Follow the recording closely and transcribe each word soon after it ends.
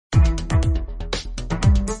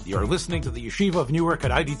You're listening to the Yeshiva of Newark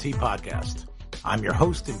at IDT podcast. I'm your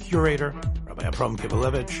host and curator, Rabbi Abram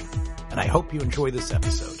Kibalevich, and I hope you enjoy this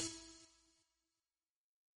episode.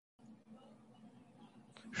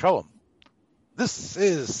 Shalom. This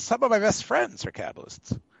is some of my best friends are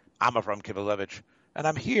Kabbalists. I'm Abram Kibalevich, and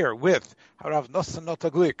I'm here with Rav Moshe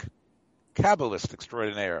Cordovero, Kabbalist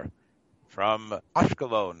extraordinaire from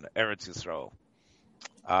Ashkelon, Eretz Yisrael.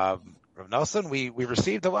 Rav Nelson, we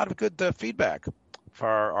received a lot of good feedback for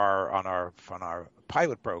our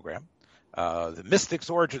pilot program, the Mystic's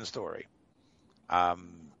origin story,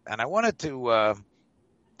 and I wanted to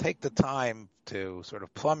take the time to sort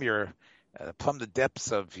of plumb the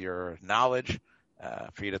depths of your knowledge,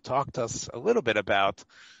 for you to talk to us a little bit about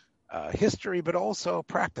history, but also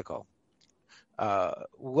practical.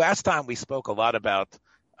 Last time we spoke a lot about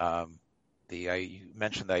you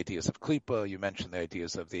mentioned the ideas of Klippa, you mentioned the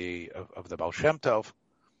ideas of the Baal Shem Tov,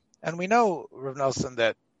 and we know, Rav Nelson,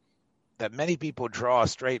 that many people draw a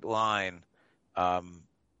straight line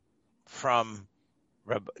from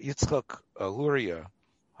Reb Yitzchak Luria,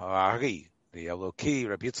 Ari, the Eloki,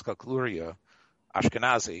 Reb Yitzchak Luria,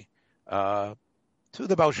 Ashkenazi, to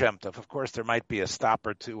the Baal Shem Tov. Of course, there might be a stop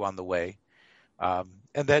or two on the way, and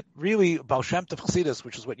that really Baal Shem Tov Chassidus,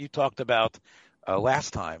 which is what you talked about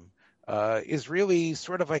last time, is really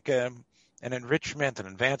sort of like an enrichment, an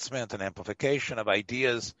advancement, an amplification of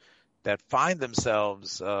ideas that find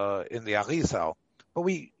themselves in the Arizal. But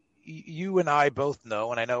you and I both know,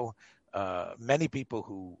 and I know many people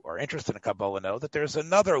who are interested in Kabbalah know, that there's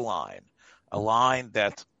another line, a line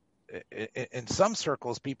that in some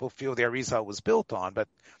circles people feel the Arizal was built on, but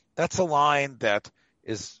that's a line that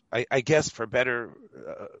is, I guess, for better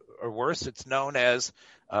or worse, it's known as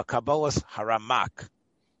Kabbalah's Haramak,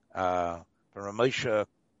 Rav Moshe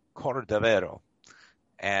Cordovero.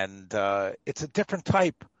 And it's a different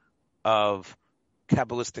type of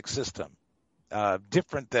Kabbalistic system,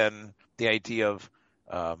 different than the idea of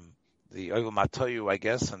the Olam HaToyu, I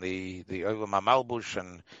guess, and the Olam HaMalbush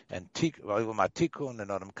and Olam HaTikun and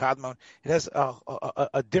Odom Kadmon. It has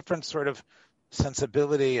a different sort of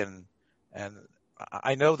sensibility, and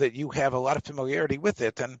I know that you have a lot of familiarity with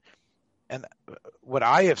it. And what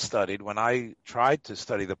I have studied, when I tried to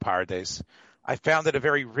study the Pardes, I found it a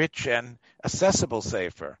very rich and accessible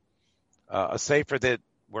sefer, a sefer that,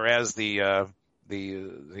 whereas the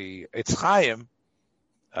Eitz Chaim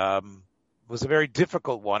was a very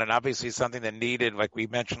difficult one, and obviously something that needed, like we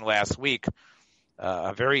mentioned last week,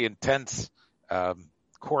 a very intense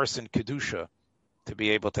course in Kedusha to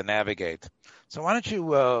be able to navigate. So why don't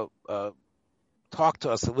you talk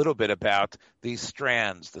to us a little bit about these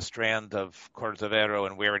strands, the strand of Cordovero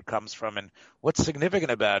and where it comes from and what's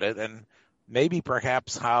significant about it, and maybe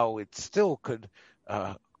perhaps how it still could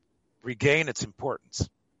regain its importance.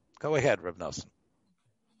 Go ahead, Rav Nelson.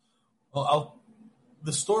 Well,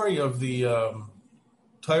 the story of the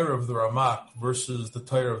Torah of the Ramak versus the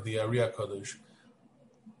Torah of the Ari HaKadosh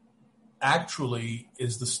actually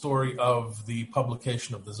is the story of the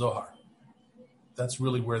publication of the Zohar. That's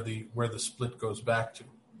really where the split goes back to.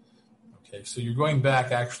 Okay, so you're going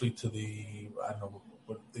back actually to the, I don't know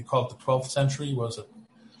what they call it, the 12th century, was it?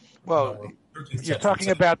 Well, you're talking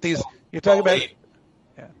about these. You're talking about.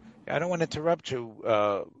 Yeah, I don't want to interrupt you.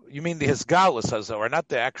 You mean the Hisgalus of Zohar, not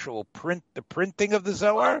the actual the printing of the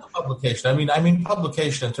Zohar? Publication. I mean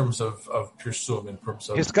publication in terms of Pirsum, in terms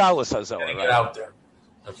of Hisgalus of Zohar, getting right? It out there.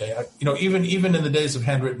 Okay, even in the days of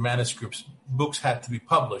handwritten manuscripts, books had to be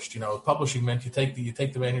published. Publishing meant you take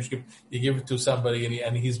the manuscript, you give it to somebody,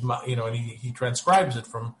 and he transcribes it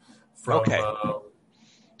from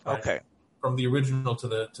okay. From the original to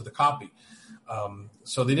the copy.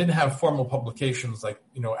 So they didn't have formal publications like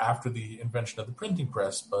after the invention of the printing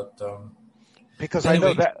press, but because anyway, I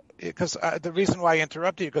know that because the reason why I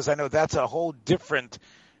interrupted you, because I know that's a whole different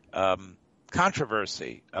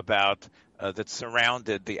controversy about that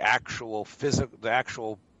surrounded the actual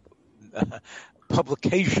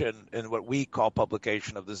publication and what we call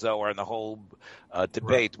publication of the Zohar, and the whole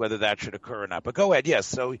debate whether that should occur or not. But go ahead, yes.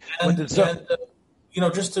 So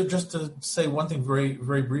just to say one thing very,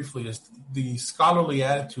 very briefly is the scholarly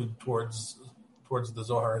attitude towards the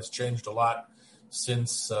Zohar has changed a lot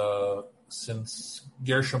since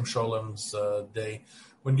Gershom Sholem's day,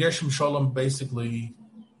 when Gershom Sholem basically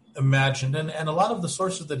imagined, and a lot of the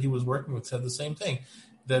sources that he was working with said the same thing,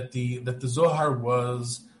 that the Zohar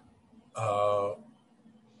was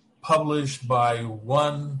published by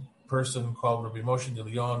one person called Rabbi Moshe de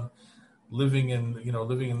Leon, living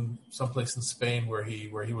in someplace in Spain where he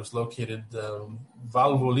was located,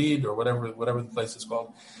 Valladolid or whatever the place is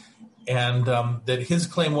called, and that his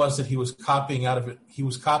claim was that he was copying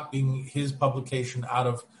his publication out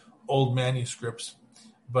of old manuscripts,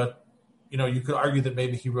 but you could argue that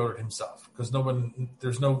maybe he wrote it himself because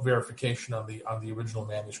there's no verification on the original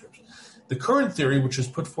manuscripts. The current theory, which is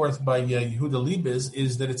put forth by Yehuda Liebes,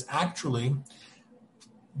 is that it's actually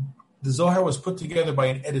the Zohar was put together by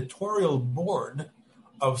an editorial board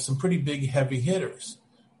of some pretty big heavy hitters,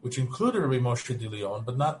 which included Rabbi Moshe de Leon,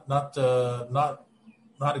 but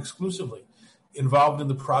not exclusively. Involved in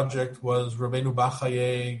the project was Rabbeinu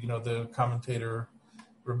Bachaye, the commentator.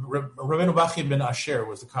 Rabbeinu Bachaye ben Asher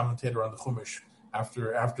was the commentator on the Chumash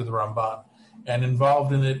after the Ramban, and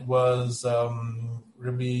involved in it was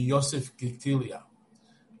Rabbi Yosef Giktilia,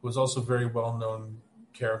 who was also a very well-known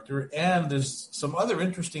character. And there's some other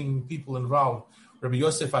interesting people involved. Rabbi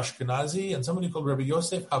Yosef Ashkenazi and somebody called Rabbi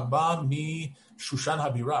Yosef Haba mi Shushan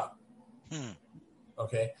Habira.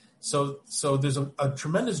 Okay, so there's a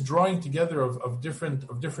tremendous drawing together of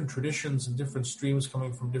different traditions and different streams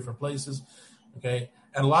coming from different places. Okay,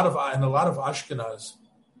 and a lot of Ashkenaz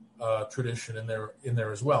tradition in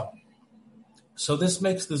there as well. So this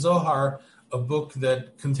makes the Zohar a book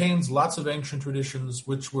that contains lots of ancient traditions,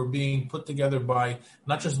 which were being put together by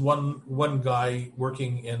not just one guy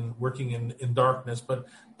working in darkness, but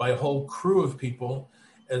by a whole crew of people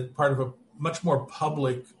as part of a much more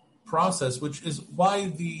public process, which is why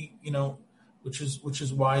the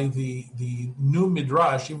new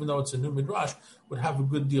midrash, even though it's a new midrash, would have a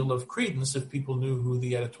good deal of credence if people knew who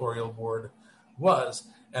the editorial board was.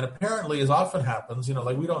 And apparently, as often happens,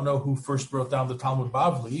 like we don't know who first wrote down the Talmud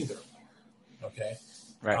Bavli either. Okay.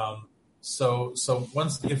 Right. So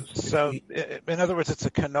in other words, it's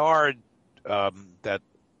a canard that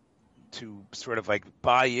to sort of like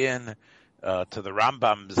buy in to the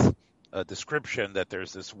Rambam's description that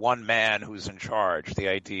there's this one man who's in charge. The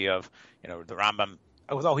idea of the Rambam,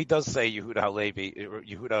 although he does say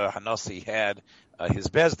Yehuda Hanassi had his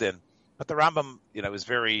Bezdin, but the Rambam is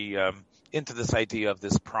very into this idea of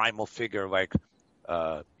this primal figure like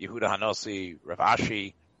Yehuda Hanassi, Rav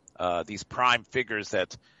Ashi. These prime figures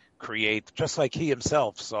that create, just like he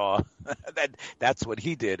himself saw, that's what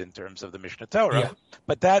he did in terms of the Mishnah Torah. Yeah.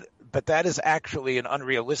 But that is actually an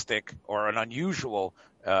unrealistic or an unusual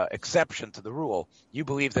exception to the rule. You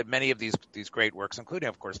believe that many of these great works, including,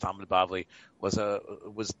 of course, Talmud Bavli,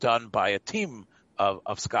 was done by a team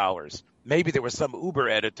of scholars. Maybe there was some Uber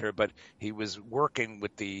editor, but he was working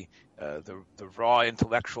with the raw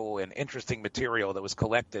intellectual and interesting material that was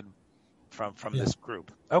collected from this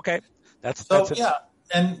group. Okay, that's it. Yeah,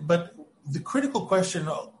 but the critical question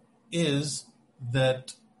is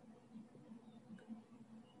that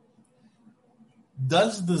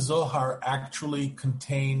does the Zohar actually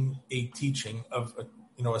contain a teaching of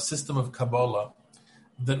a system of Kabbalah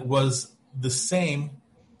that was the same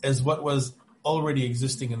as what was already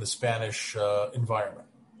existing in the Spanish environment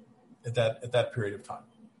at that period of time?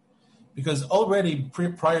 Because already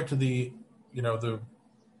prior to the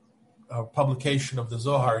publication of the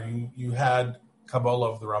Zohar, you had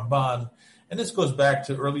Kabbalah of the Ramban, and this goes back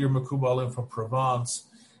to earlier Mekubalim from Provence,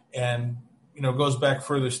 and goes back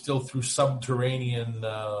further still through subterranean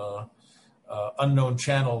unknown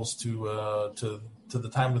channels to the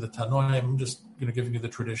time of the Tanoim. I'm just giving you the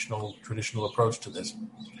traditional approach to this,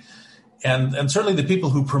 and certainly the people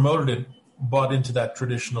who promoted it bought into that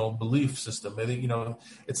traditional belief system.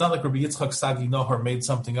 It's not like Rabbi Yitzchak Sagi Nohar made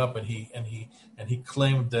something up and he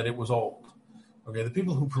claimed that it was old. Okay, the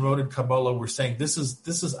people who promoted Kabbalah were saying this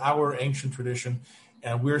is our ancient tradition,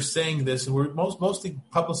 and we're saying this, and we're mostly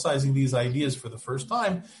publicizing these ideas for the first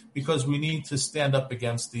time because we need to stand up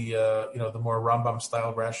against the the more Rambam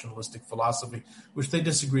style rationalistic philosophy, which they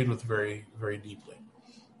disagreed with very, very deeply.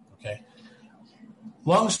 Okay.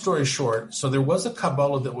 Long story short, so there was a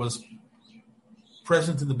Kabbalah that was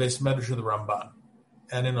present in the Beis Medrash of the Ramban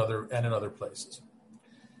and in other places.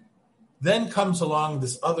 Then comes along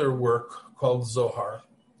this other work called Zohar,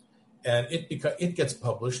 and it gets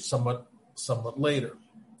published somewhat later.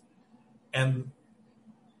 And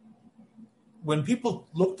when people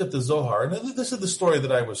looked at the Zohar, and this is the story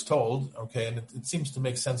that I was told, okay, and it seems to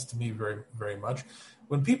make sense to me very, very much.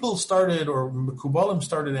 When people started, or Mekubalim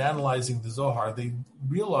started analyzing the Zohar, they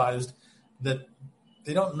realized that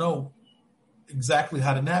they don't know exactly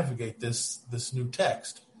how to navigate this new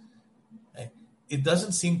text. It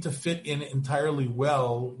doesn't seem to fit in entirely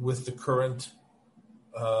well with the current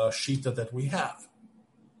shita that we have.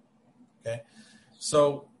 Okay,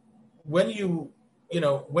 so when you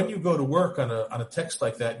go to work on a text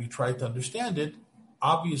like that, you try to understand it.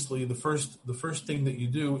 Obviously, the first thing that you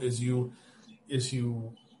do is you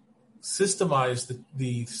systemize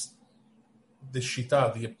the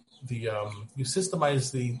shita, you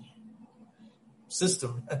systemize the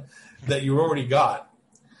system that you already got,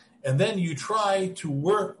 And then you try to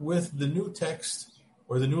work with the new text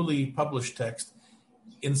or the newly published text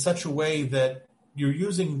in such a way that you're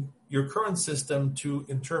using your current system to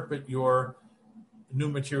interpret your new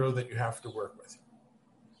material that you have to work with.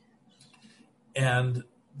 And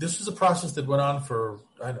this was a process that went on for,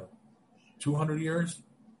 200 years,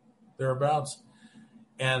 thereabouts.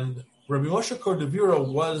 And Rabbi Moshe Cordovero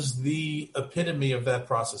was the epitome of that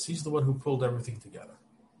process. He's the one who pulled everything together.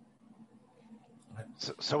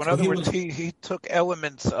 So in other words, he took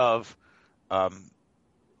elements of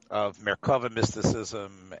Merkava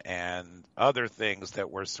mysticism and other things that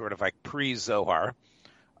were sort of like pre-Zohar.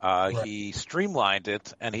 Right. He streamlined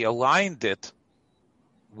it and he aligned it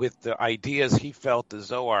with the ideas he felt the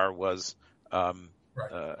Zohar was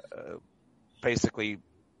basically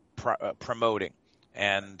promoting,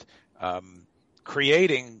 and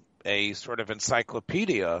creating a sort of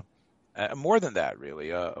encyclopedia, more than that, really,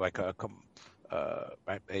 it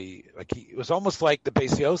was almost like the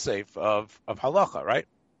Beis Yosef of halacha, right?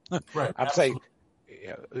 Right. I'm saying,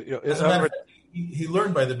 he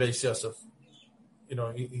learned by the Beis Yosef.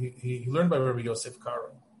 He learned by Rabbi Yosef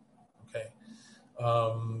Karo. Okay.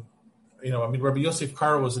 Rabbi Yosef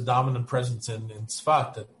Karo was a dominant presence in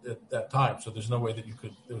Tzfat at that time, so there was no way that you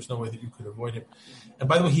could avoid him. And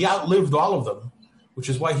by the way, he outlived all of them, which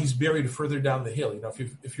is why he's buried further down the hill.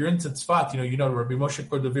 If you're into Tzfat, Rabbi Moshe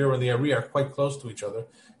Cordovero and the Ari are quite close to each other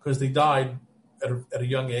because they died at a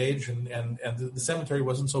young age, and the cemetery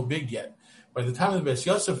wasn't so big yet. By the time the Beis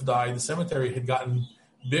Yosef died, the cemetery had gotten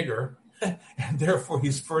bigger, and therefore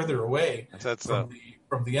he's further away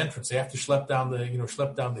from the entrance. They have to schlep down the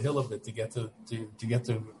hill a bit to get to the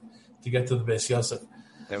Beis Yosef.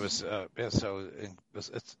 There was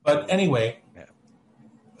But anyway,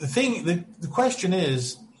 the question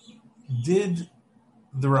is, did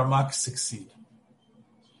the Ramak succeed?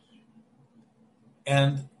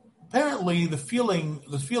 And apparently, the feeling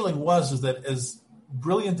was that as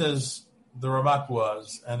brilliant as the Ramak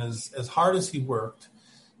was, and as hard as he worked,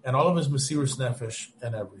 and all of his Mesiras Nefesh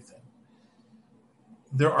and everything,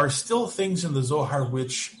 there are still things in the Zohar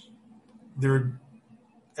which they're,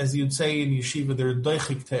 as you'd say in yeshiva, they're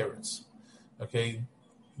doichik teretz. Okay,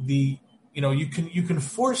 you can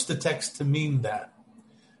force the text to mean that,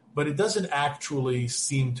 but it doesn't actually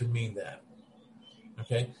seem to mean that.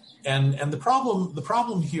 Okay, and the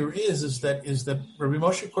problem here is that Rabbi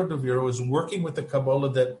Moshe Cordovero is working with the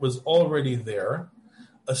Kabbalah that was already there,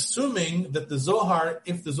 assuming that the Zohar,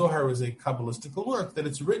 if the Zohar is a Kabbalistical work, that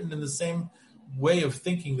it's written in the same way of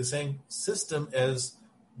thinking, the same system as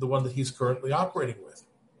the one that he's currently operating with.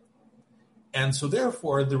 And so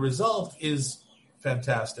therefore the result is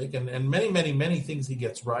fantastic, and many things he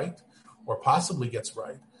gets right, or possibly gets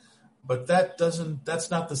right. But that's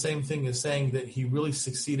not the same thing as saying that he really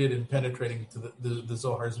succeeded in penetrating to the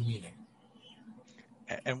Zohar's meaning.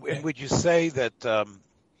 And would you say that the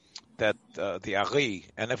Ari,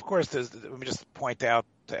 and of course, let me just point out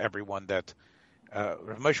to everyone that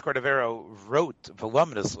Rav Moshe Cordovero wrote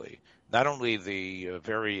voluminously not only the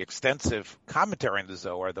very extensive commentary on the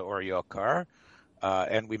Zohar, the Or Yokar,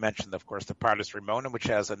 and we mentioned, of course, the Pardes Rimonim, which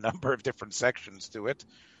has a number of different sections to it,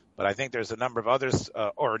 but I think there's a number of others,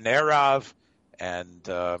 Or Nerav, and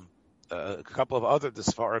a couple of other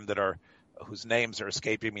Sfarim whose names are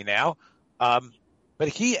escaping me now. But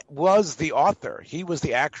he was the author. He was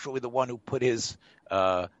actually the one who put his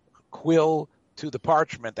quill to the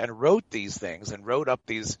parchment and wrote these things and wrote up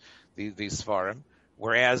these Sfarim.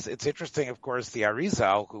 Whereas it's interesting, of course, the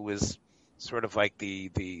Arizal, who is sort of like the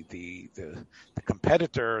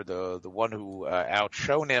competitor, the one who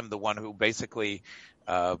outshone him, the one who basically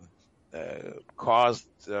caused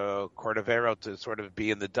Cordovero to sort of be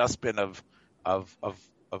in the dustbin of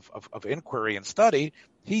inquiry and study.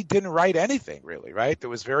 He didn't write anything really, right? There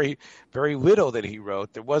was very, very little that he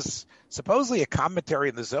wrote. There was supposedly a commentary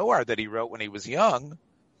in the Zohar that he wrote when he was young,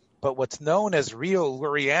 but what's known as real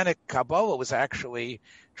Lurianic Kabbalah was actually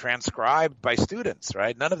transcribed by students,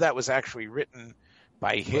 right? None of that was actually written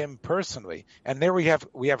by him personally. And there we have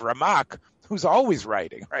Ramak, who's always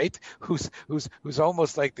writing, right? Who's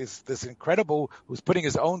almost like this incredible, who's putting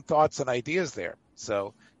his own thoughts and ideas there.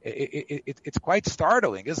 So it's quite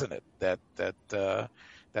startling, isn't it? That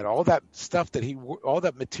all that stuff all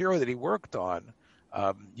that material that he worked on,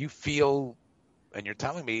 you feel, and you're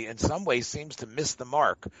telling me, in some ways seems to miss the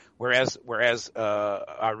mark. Whereas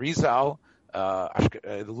Arizal,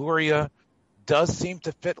 Luria, does seem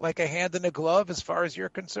to fit like a hand in a glove as far as you're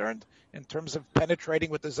concerned in terms of penetrating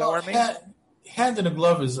what the Zohar means. Hand in a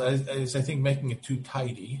glove is I think making it too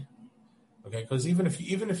tidy. Okay, because even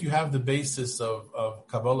if you have the basis of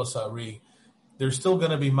Kabbalah Sari, there's still going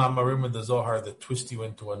to be mamarim in the Zohar that twist you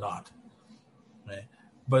into a knot. Right?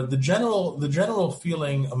 But the general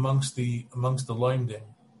feeling amongst the Loimdim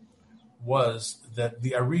was that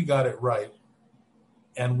the Ari got it right,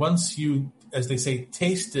 and once you, as they say,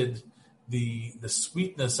 tasted the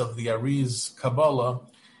sweetness of the Ari's Kabbalah,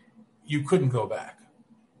 you couldn't go back.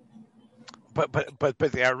 But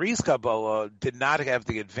the Ari's Kabbalah did not have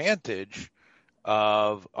the advantage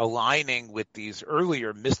of aligning with these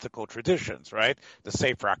earlier mystical traditions, right? The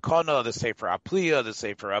Sefer HaKona, the Sefer HaPliya, the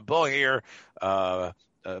Sefer HaBohir,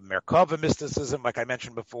 Merkava mysticism, like I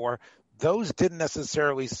mentioned before. Those didn't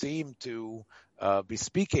necessarily seem to be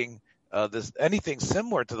speaking anything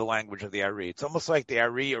similar to the language of the Ari. It's almost like the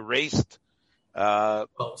Ari erased. So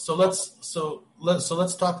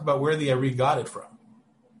let's talk about where the Ari got it from.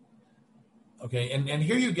 Okay, and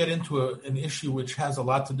here you get into an issue which has a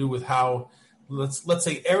lot to do with how, let's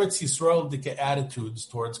say, Eretz Yisrael attitudes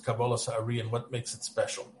towards Kabbalah Ari and what makes it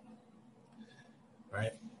special,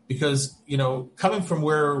 right? Because, coming from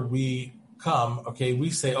where we come, okay, we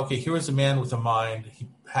say, okay, here is a man with a mind. He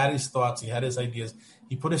had his thoughts, he had his ideas,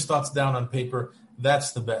 he put his thoughts down on paper.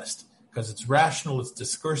 That's the best because it's rational, it's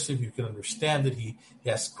discursive, you can understand it. He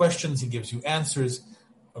asks questions, he gives you answers,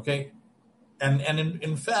 okay? And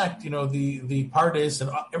in fact, the Pardes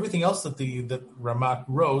and everything else that Ramak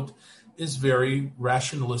wrote is very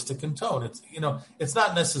rationalistic in tone. It's it's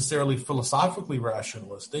not necessarily philosophically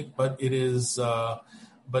rationalistic, but it is.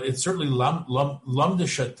 But it's certainly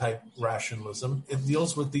Lamdisha type rationalism. It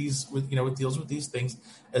deals with these things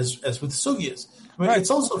as with sugyas. I mean, right.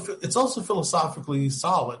 It's also philosophically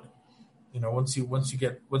solid. Once you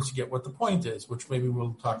get what the point is, which maybe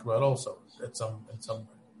we'll talk about also at some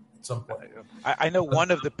point. I know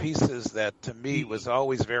one of the pieces that to me was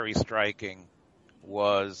always very striking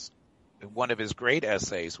was one of his great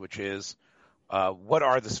essays, which is what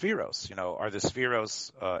are the spheros? Are the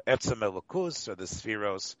spheros etzem elokus, or the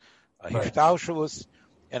spheros hishtalshelus?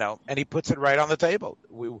 And he puts it right on the table.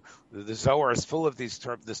 The Zohar is full of this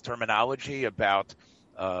terminology about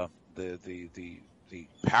the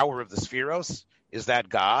power of the spheros. Is that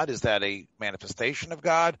God? Is that a manifestation of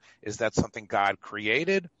God? Is that something God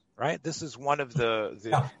created? Right. This is one of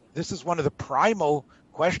the primal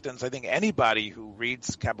questions I think anybody who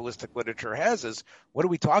reads Kabbalistic literature has is, what are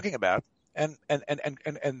we talking about? And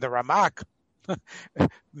the Ramak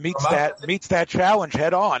meets that challenge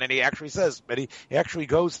head on, and he actually says, but he actually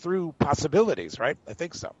goes through possibilities, right? I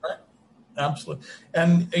think so. Right. Absolutely.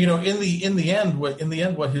 And in the end,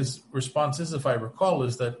 what his response is, if I recall,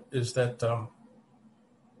 is that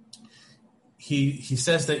he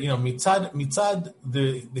says that mitzad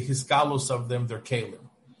the hiskalos of them, they're kalim.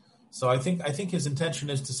 So I think his intention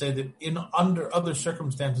is to say that under other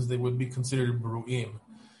circumstances they would be considered beruim,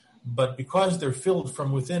 but because they're filled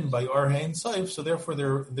from within by Or Hein Sof, so therefore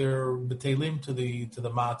they're betelim to the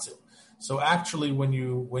matzil. So actually, when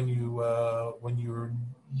you're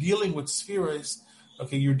dealing with spheres,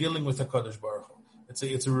 okay, you're dealing with HaKadosh Baruch Hu.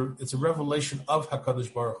 It's a revelation of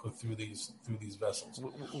HaKadosh Baruch Hu through these vessels,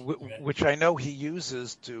 which I know he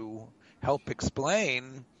uses to help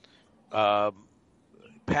explain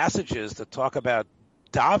passages that talk about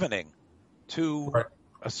davening to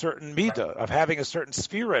a certain midah, of having a certain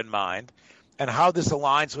sphere in mind, and how this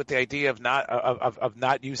aligns with the idea of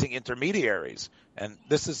not using intermediaries. And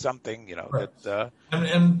this is something that.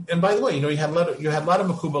 And by the way, you had a lot of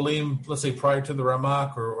Mekubalim, let's say prior to the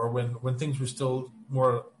Ramak, or when things were still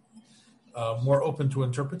more open to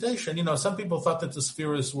interpretation. Some people thought that the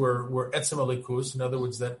spheres were etzem alikus, in other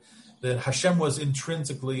words, that Hashem was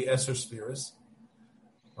intrinsically eser spheres,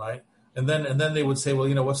 right? And then they would say, well,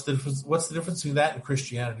 what's the difference between that and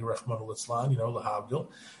Christianity, Rachmana litzlan, lahavdil.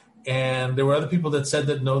 And there were other people that said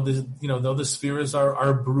that no, the spheres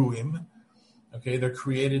are bruim. Okay, they're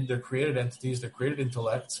created entities, they're created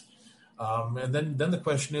intellects. And then the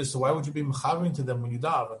question is, so why would you be mechavering to them when you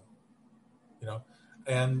daven?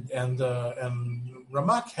 And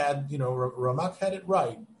Ramak had it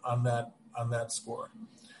right on that score.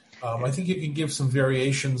 I think you can give some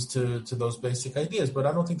variations to those basic ideas, but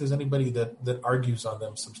I don't think there's anybody that argues on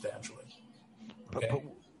them substantially. Okay?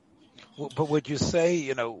 But would you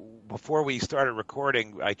say, before we started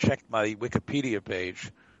recording, I checked my Wikipedia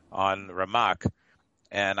page on Ramak,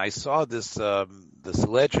 and I saw this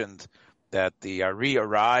legend that the Ari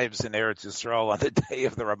arrives in Eretz Yisrael on the day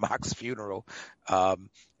of the Ramak's funeral,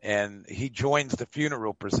 and he joins the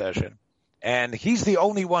funeral procession, and he's the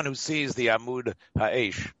only one who sees the Amud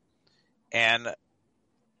Ha'esh. And,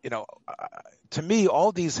 to me,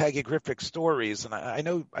 all these hagiographic stories, and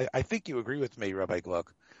I think you agree with me, Rabbi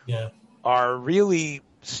Gluck, yeah, are really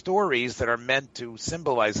stories that are meant to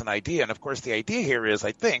symbolize an idea. And of course, the idea here is,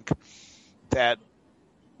 I think, that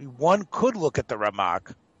one could look at the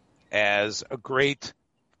Ramak as a great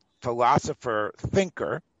philosopher,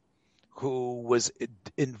 thinker, who was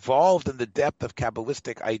involved in the depth of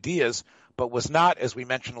Kabbalistic ideas, but was not, as we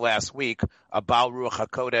mentioned last week, a Baal Ruach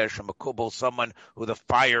HaKodesh, a Makubal, someone who the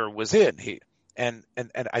fire was in. And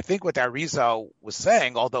I think what Arizal was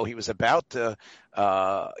saying, although he was about to,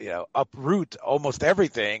 uproot almost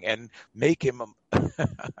everything and make him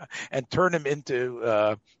and turn him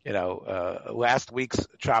into, last week's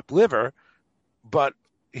chopped liver, but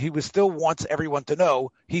he was still wants everyone to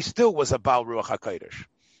know he still was a Baal Ruach HaKodesh.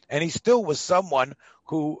 And he still was someone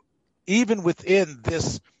who, even within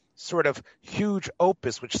this sort of huge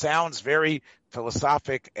opus, which sounds very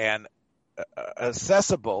philosophic and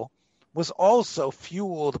accessible, was also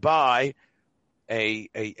fueled by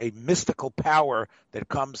a mystical power that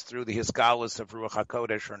comes through the Hisgalus of Ruach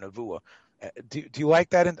HaKodesh or Nevuah. Do you like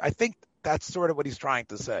that? And I think that's sort of what he's trying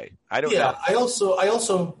to say. I don't know. Yeah, I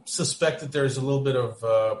also suspect that there's a little bit of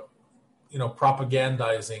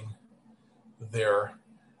propagandizing there.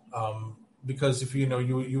 Because if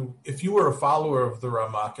if you were a follower of the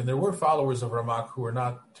Ramak, and there were followers of Ramak who were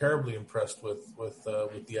not terribly impressed with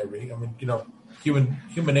the Ari. I mean,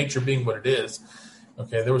 human nature being what it is.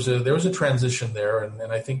 Okay, there was a transition there,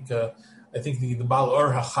 and I think the Baal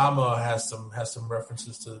Or Hachama has some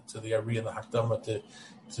references to the Ari and the Hakdama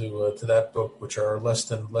to that book, which are less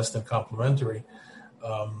than complimentary.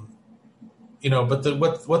 But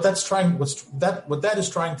what that is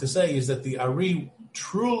trying to say is that the Ari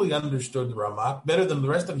truly understood the Ramak better than the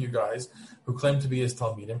rest of you guys who claim to be his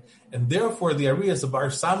Talmidim, and therefore the Ari is a bar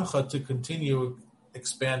samcha to continue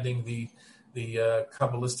expanding the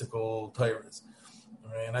Kabbalistical Torahs.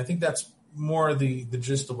 Right? And I think that's more the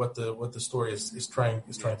gist of what the story is trying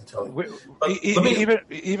to tell you.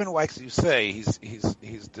 Even like you say,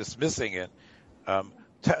 he's dismissing it.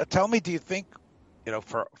 Tell me, do you think,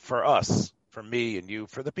 for us, for me and you,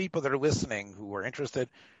 for the people that are listening who are interested,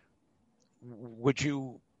 would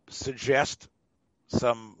you suggest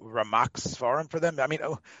some Ramak Sfarim for them? I mean,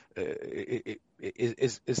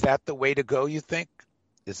 is that the way to go, you think?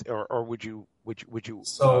 Or would you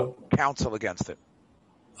counsel against it?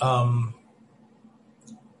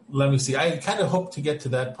 Let me see. I kind of hope to get to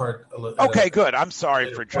that part a little. Okay, good. I'm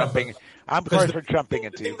sorry for jumping. I'm sorry for jumping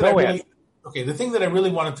into you. Go ahead. The thing that I really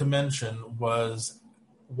wanted to mention was,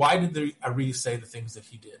 why did the Ari say the things that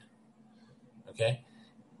he did? Okay.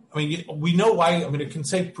 I mean, we know why. I mean, it can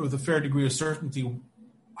say with a fair degree of certainty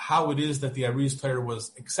how it is that the Ari's Torah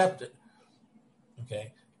was accepted.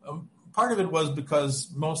 Okay, part of it was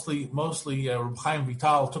because mostly Reb Chaim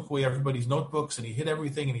Vital took away everybody's notebooks and he hid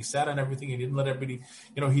everything and he sat on everything. He didn't let everybody,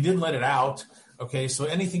 he didn't let it out. Okay, so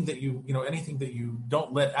anything that you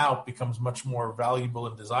don't let out becomes much more valuable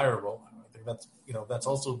and desirable. I think that's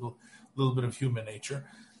also a little bit of human nature,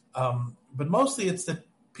 but mostly it's that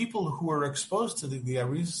people who were exposed to the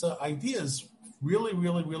Ari's ideas really,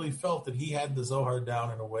 really, really felt that he had the Zohar down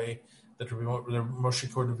in a way that Rav Moshe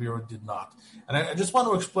Cordovero did not. And I just want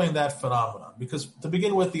to explain that phenomenon, because to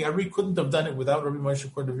begin with, the Ari couldn't have done it without Rav Moshe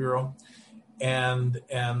Cordovero. And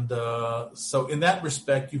so in that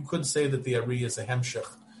respect, you could say that the Ari is a hemshech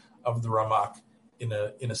of the Ramak in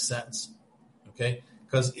a sense. Okay?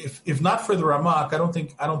 Because if not for the Ramak, I don't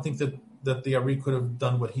think that the Ari could have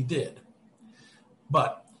done what he did.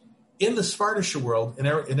 But in the Sfardish world, in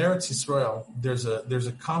Eretz Yisrael, there's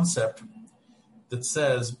a concept that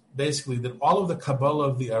says basically that all of the Kabbalah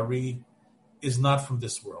of the Ari is not from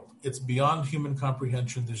this world. It's beyond human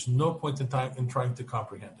comprehension. There's no point in time in trying to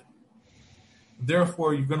comprehend it.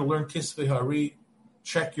 Therefore, you're going to learn Kisvei Hari,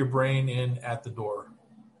 check your brain in at the door.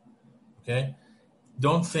 Okay?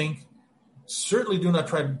 Don't think, certainly do not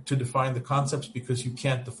try to define the concepts, because you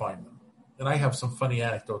can't define them. And I have some funny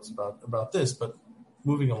anecdotes about this, but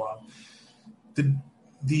moving along.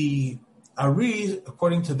 The Ari,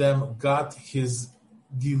 according to them, got his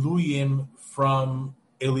Giluyim from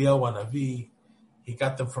Eliyahu Hanavi. He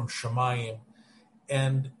got them from Shemayim.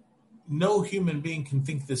 And no human being can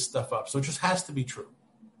think this stuff up. So it just has to be true.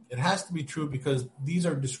 It has to be true, because these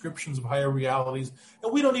are descriptions of higher realities,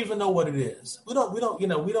 and we don't even know what it is. We don't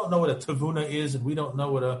know what a Tavuna is, and we don't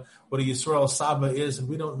know what a Yisrael Saba is, and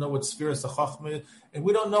we don't know what Sfiras HaChachma is, and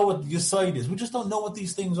we don't know what Yisaid is. We just don't know what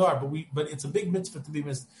these things are. But it's a big mitzvah to be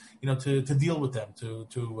to deal with them,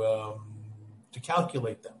 to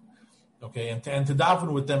calculate them, okay, and to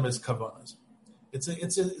daven with them as kavanas. It's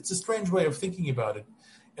a strange way of thinking about it.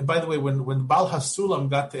 And by the way, when Baal HaSulam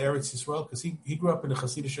got to Eretz Yisrael, because he grew up in a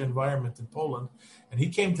Hasidic environment in Poland, and he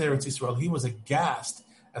came to Eretz Yisrael, he was aghast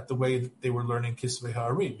at the way that they were learning Kisvei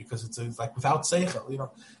Ha'ari, because it's like without seichel,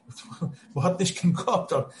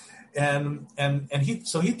 and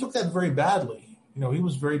he took that very badly. He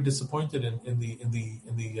was very disappointed in the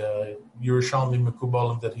Yerushalmi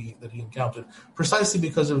Mekubalim that he encountered, precisely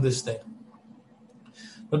because of this thing.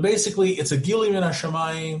 But basically, it's a Gili min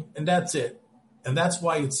Hashamayim, and that's it, and that's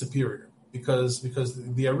why it's superior, because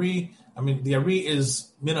the Ari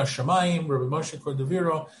is min Hashamayim. Rav Moshe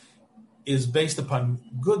Cordovero is based upon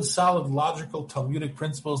good, solid, logical Talmudic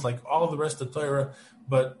principles, like all of the rest of Torah,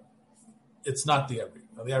 but it's not the Ari.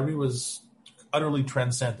 The Ari was utterly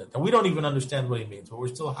transcendent, and we don't even understand what he means, but we're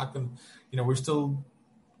still we're still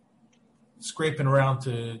scraping around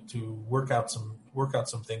to work out some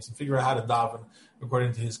things and figure out how to daven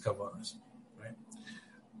according to his kavanas, right?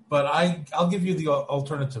 But I'll give you the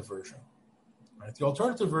alternative version, right? The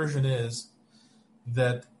alternative version is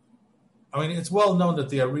that, it's well known that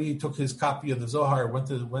the Ari took his copy of the Zohar,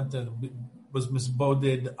 was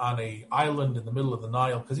misboded on a island in the middle of the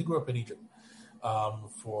Nile, because he grew up in Egypt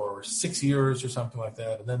for 6 years or something like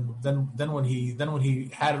that. And then when he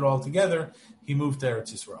had it all together, he moved to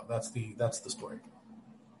Eretz Yisrael. That's the story.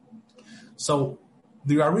 So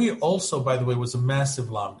the Ari also, by the way, was a massive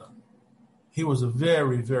lamda. He was a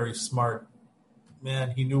very, very smart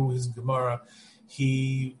man. He knew his Gemara.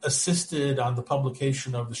 He assisted on the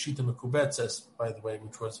publication of the Shita Mekubetzes, by the way,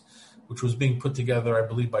 which was being put together, I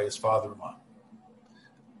believe, by his father-in-law,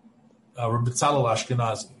 Rabbi Tzalel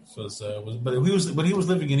Ashkenazi. But he was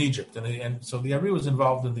living in Egypt, and so the Ari was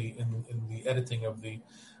involved in the editing of the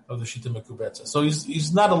Shita Mekubetzes. So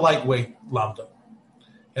he's not a lightweight lamda.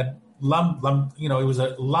 And he was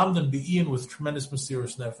a lamdan be'in with tremendous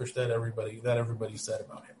mesiras nefesh that everybody said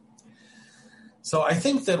about him. So I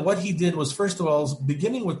think that what he did was, first of all,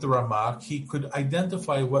 beginning with the Ramak, he could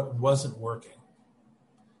identify what wasn't working.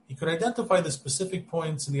 He could identify the specific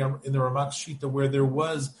points in the Ramak's Shita where there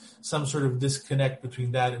was some sort of disconnect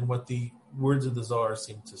between that and what the words of the Zohar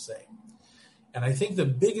seem to say. And I think the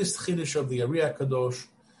biggest chiddush of the Ari HaKadosh,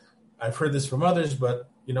 I've heard this from others, but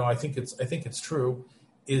I think it's true,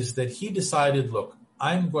 is that he decided, look,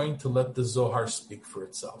 I'm going to let the Zohar speak for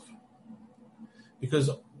itself. Because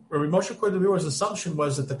Rabbi Moshe Cordovero's assumption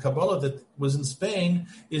was that the Kabbalah that was in Spain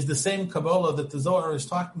is the same Kabbalah that the Zohar is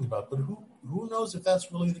talking about. But who knows if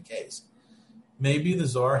that's really the case? Maybe the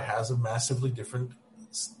Zohar has a massively different,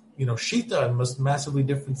 Shita, and massively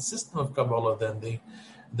different system of Kabbalah than the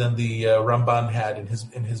Ramban had in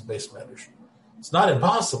his base medrash. It's not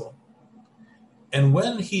impossible. And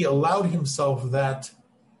when he allowed himself that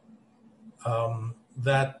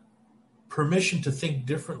permission to think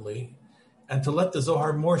differently, and to let the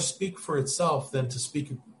Zohar more speak for itself than to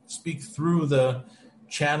speak through the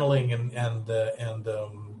channeling and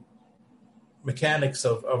mechanics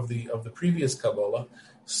of the previous Kabbalah,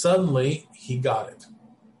 suddenly he got it.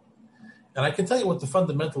 And I can tell you what the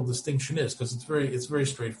fundamental distinction is, because it's very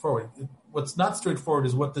straightforward. What's not straightforward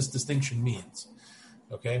is what this distinction means.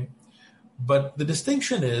 Okay, but the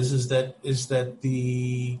distinction is that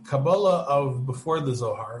the Kabbalah of before the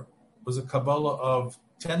Zohar was a Kabbalah of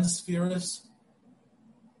 10 spheres,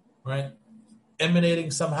 right,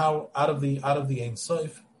 emanating somehow out of the Ein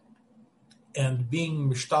Sof, and being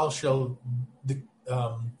mishtalshel,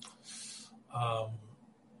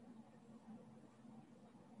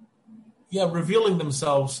 revealing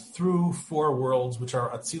themselves through 4 worlds, which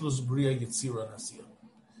are Atzilus, Bria, Yetzira, and Asiyah.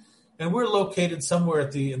 And we're located somewhere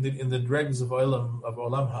in the dregs of Olam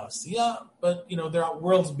HaAsiyah, but there are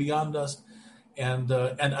worlds beyond us. And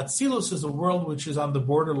Atzilus is a world which is on the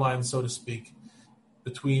borderline, so to speak,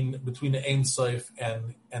 between the Ein Sof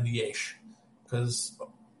and the Yesh, because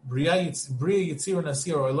Bria, Yetzir, and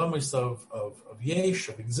Asir are elamis of Yesh,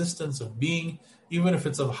 of existence, of being, even if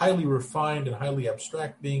it's of highly refined and highly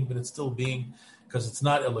abstract being, but it's still being, because it's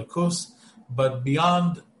not Elikus. But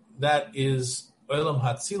beyond that is Olam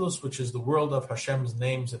HaTzilus, which is the world of Hashem's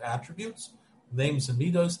names and attributes, names and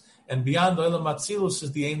midos, and beyond Olam HaTzilus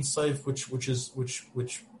is the Ein Sof, which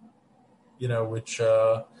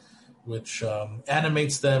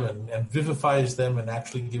animates them and vivifies them and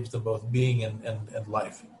actually gives them both being and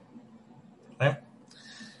life. Right?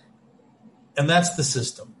 And that's the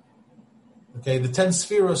system. Okay, the 10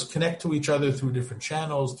 spheres connect to each other through different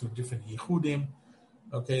channels, through different yichudim.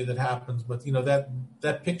 Okay, that happens. But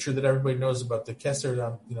that picture that everybody knows about the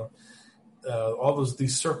Keser, all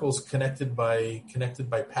these circles connected by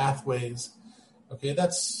pathways. Okay,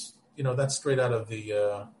 that's straight out of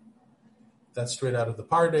the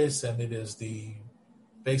Pardes, and it is the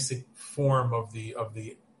basic form of the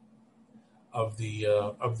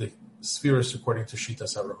spheres according to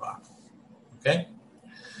Shitas HaRamak. Okay,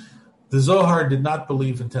 The Zohar did not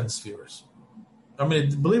believe in 10 spheres. I mean,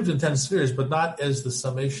 it believed in 10 spheres, but not as the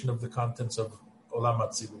summation of the contents of Olam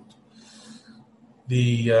HaTzilut.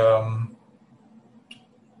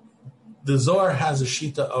 The Zohar has a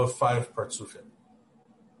shita of 5 partsufim.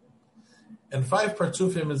 And 5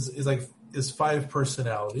 partsufim is 5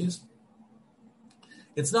 personalities.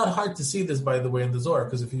 It's not hard to see this, by the way, in the Zohar,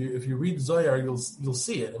 because if you read Zohar, you'll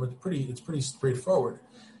see it. It's pretty straightforward.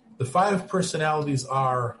 The 5 personalities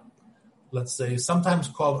are, let's say, sometimes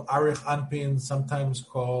called Arich Anpin, sometimes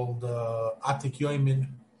called Atik Yoimin,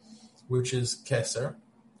 which is Keser.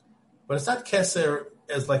 But it's not Keser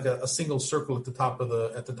as like a single circle at the top of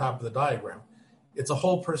the diagram. It's a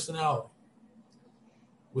whole personality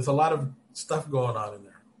with a lot of stuff going on in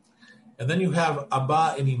there. And then you have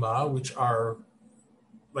Abba and Ima, which are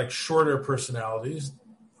like shorter personalities,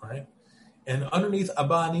 right? And underneath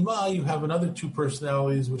Abba and Ima, you have another 2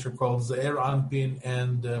 personalities, which are called Ze'er Anpin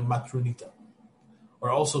and Matrunita, or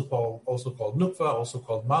also called Nukva, also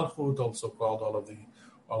called Malchut, also called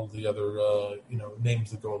all the other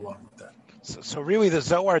names that go along with that. So really, the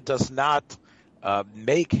Zohar does not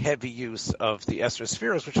make heavy use of the Esther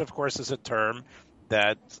spheres, which of course is a term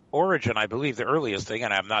that origin, I believe, the earliest thing,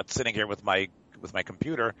 and I'm not sitting here with my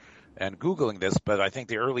computer and Googling this, but I think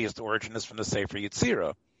the earliest origin is from the Sefer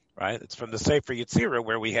Yetzirah, right? It's from the Sefer Yetzirah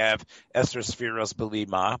where we have Esther spheros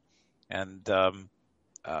belima, and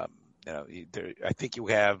I think you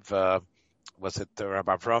have was it the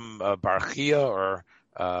Rabbi Avram Barchia, or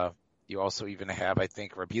you also even have, I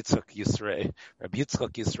think, Rabbi Yitzchak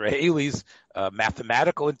Yisraeli's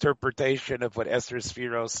mathematical interpretation of what Esther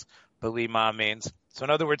spheros belima means. So in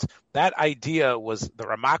other words, that idea was, the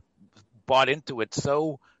Ramak bought into it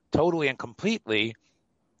so totally and completely,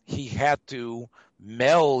 he had to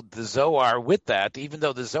meld the Zohar with that, even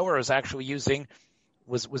though the Zohar was actually using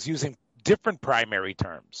different primary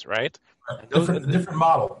terms, right? Different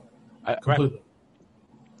model, completely.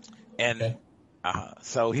 Right. And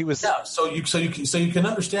so he was. Yeah. So you can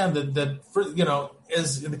understand that for,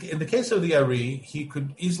 as in the case of the Ari, he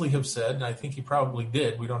could easily have said, and I think he probably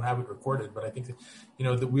did. We don't have it recorded, but I think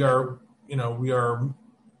that, that we are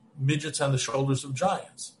midgets on the shoulders of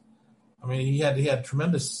giants. I mean, he had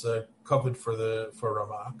tremendous covet for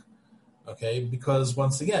Ramak, okay? Because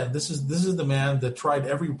once again, this is the man that tried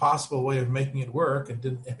every possible way of making it work and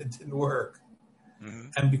it didn't work. Mm-hmm.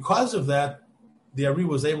 And because of that, the Ari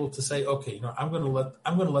was able to say, okay, I'm going to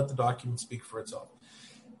let the document speak for itself.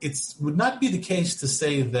 It would not be the case to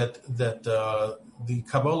say that the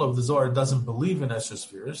Kabbalah of the Zohar doesn't believe in Esther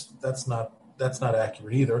spheres. That's not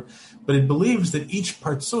accurate either. But it believes that each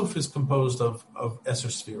partsuf is composed of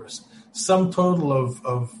Esther spheres. Some total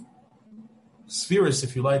of spheres,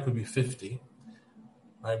 if you like, would be 50,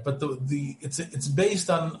 right? But it's based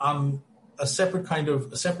on a separate kind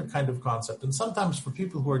of concept. And sometimes for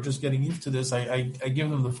people who are just getting used to this, I give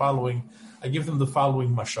them the following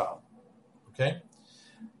mashal. Okay,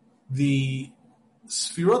 the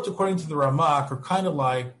sphirot, according to the Ramak, are kind of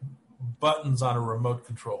like buttons on a remote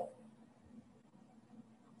control.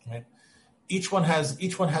 Right? Each one has a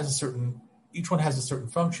certain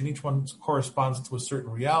function. Each one corresponds to a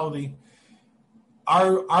certain reality.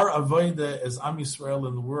 Our avodah as Am Yisrael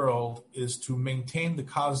in the world is to maintain the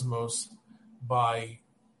cosmos by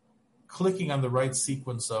clicking on the right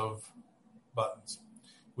sequence of buttons.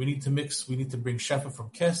 We need to bring Shefa from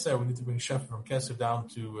Keser. We need to bring Shefa from Keser down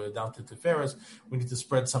to Tiferes. We need to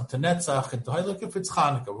spread some to Netzach and to Look, if it's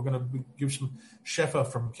Hanukkah, we're going to give some Shefa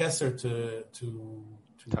from Keser to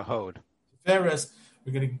Hod. Tiferes.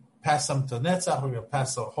 We're going to pass some to Netzach. We're going to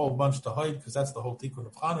pass a whole bunch to Hod, because that's the whole tikkun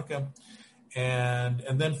of Hanukkah.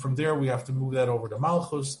 And then from there we have to move that over to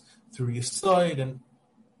Malchus through Yisoid,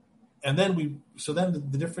 and then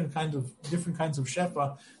the different kinds of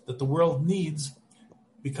Shefa that the world needs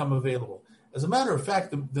become available. As a matter of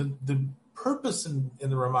fact, the purpose in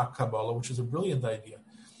the Ramak Kabbalah, which is a brilliant idea,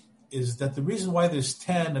 is that the reason why there's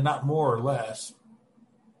 10 and not more or less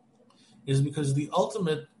is because the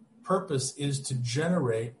ultimate purpose is to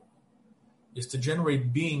generate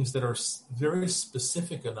beings that are very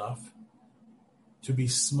specific enough to be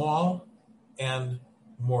small and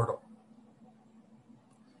mortal.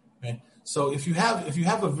 Right? So if you have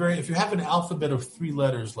an alphabet of 3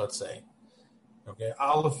 letters, let's say, okay,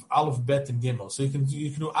 Aleph, Bet, and Gimel. So you can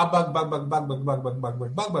do abag, bag, bag, bag, bag, bag, bag, bag,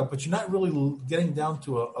 bag, bag, bag, but you're not really getting down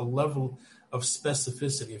to a level of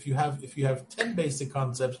specificity. If you have 10 basic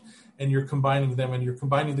concepts and you're combining them, and you're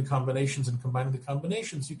combining the combinations,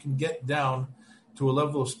 you can get down to a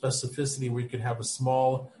level of specificity where you can have a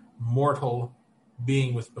small mortal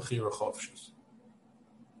being with Bechira Chovshus.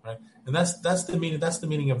 Right? And that's the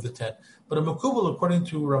meaning of the 10. But a Makubal, according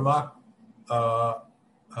to Ramak,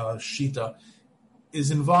 Shita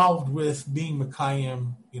is involved with being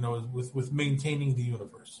Mekayim, with maintaining the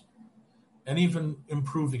universe and even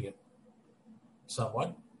improving it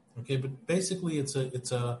somewhat. Okay, but basically it's a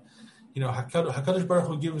Hakadosh Baruch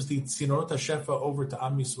Hu gives the Tzinorot HaShefa over to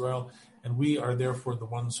Am Yisrael, and we are therefore the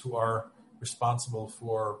ones who are responsible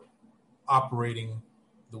for operating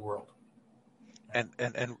the world. And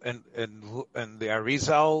the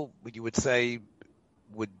Arizal, you would say,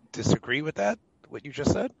 would disagree with that, what you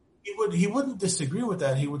just said? He wouldn't disagree with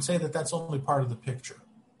that. He would say that that's only part of the picture.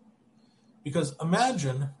 Because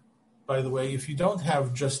imagine, by the way, if you don't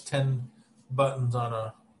have just 10 buttons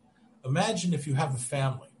imagine if you have a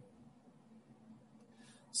family.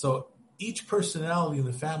 So each personality in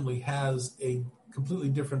the family has a completely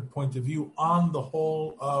different point of view on the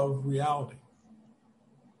whole of reality.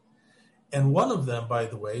 And one of them, by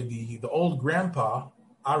the way, the old grandpa,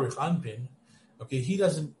 Arich Anpin, okay, he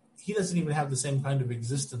doesn't even have the same kind of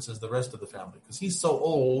existence as the rest of the family because he's so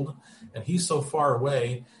old and he's so far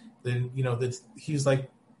away that that he's like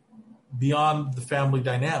beyond the family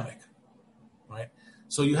dynamic, right?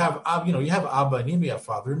 So you have Abba and Ima, you have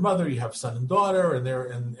father and mother, you have son and daughter, and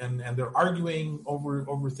they're arguing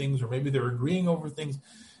over things, or maybe they're agreeing over things.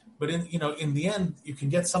 But in the end, you can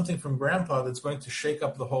get something from grandpa that's going to shake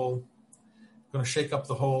up the whole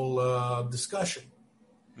discussion.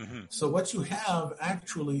 Mm-hmm. So what you have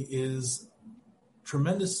actually is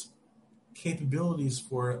tremendous capabilities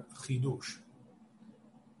for chidush.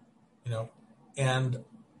 And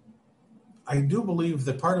I do believe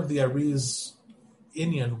that part of the Ari's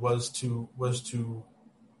inyan was to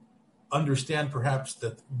understand perhaps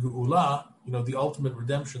that Geula, the ultimate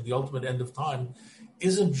redemption, the ultimate end of time,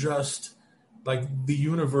 isn't just like the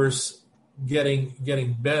universe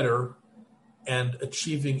getting better and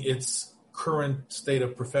achieving its current state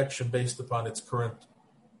of perfection based upon its current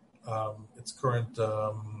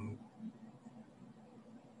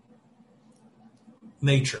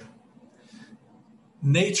nature.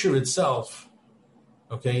 Nature itself,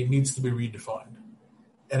 okay, needs to be redefined.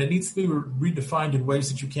 And it needs to be redefined in ways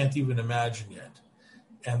that you can't even imagine yet.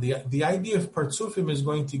 And the idea of Partsufim is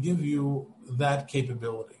going to give you that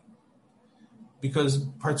capability. Because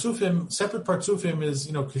separate Partsufim is,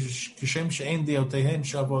 Kishem she'en deotehen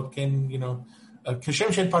shavot,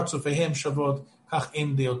 Kishem she'en Partsufehem shavot, kach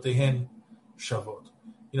en deotehen shavot.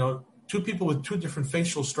 Two people with two different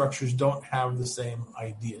facial structures don't have the same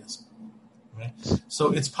ideas. Right?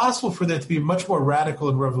 So it's possible for there to be much more radical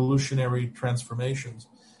and revolutionary transformations.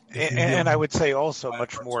 And I would say also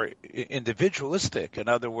much more individualistic. In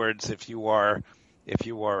other words, if you are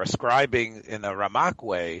ascribing in a Ramak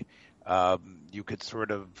way, you could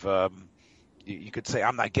sort of you could say,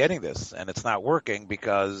 I'm not getting this, and it's not working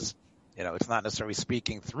because it's not necessarily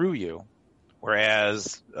speaking through you.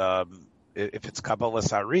 Whereas if it's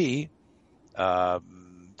Kabbalas Ari,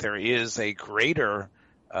 there is a greater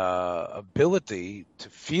ability to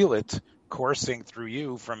feel it coursing through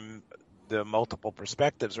you from the multiple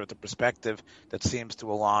perspectives, or the perspective that seems to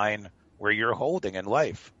align where you're holding in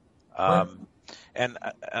life. And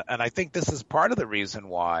I think this is part of the reason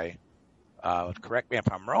why, correct me if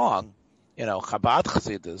I'm wrong, Chabad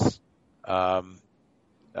Chassidus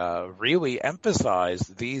really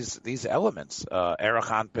emphasized these elements, Erech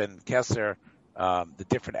Anpin, Keser, the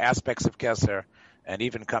different aspects of Keser, and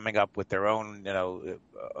even coming up with their own,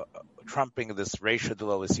 trumping this Reisha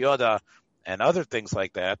Delois Yoda and other things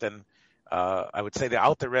like that. And I would say the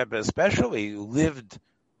Alter Rebbe especially lived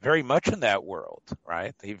very much in that world,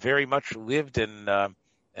 right? He very much lived in,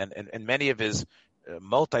 and many of his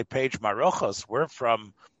multi-page marochos were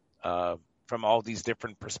from all these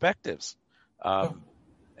different perspectives.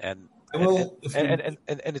 And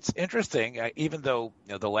it's interesting, even though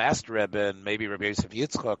the last Rebbe and maybe Rabbi Yosef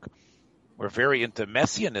Yitzchak were very into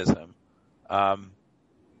Messianism.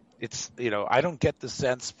 It's I don't get the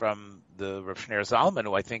sense from the Rav Shneur Zalman,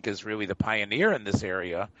 who I think is really the pioneer in this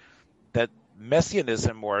area, that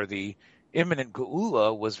Messianism or the imminent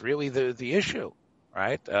Geula was really the issue,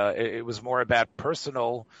 right? It was more about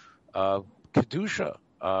personal kedusha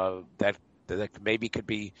that maybe could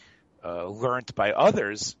be learned by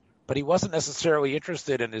others, but he wasn't necessarily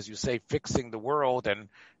interested in, as you say, fixing the world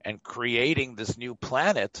and creating this new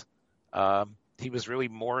planet. He was really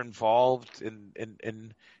more involved in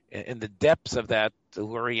the depths of that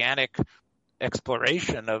Lurianic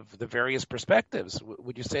exploration of the various perspectives.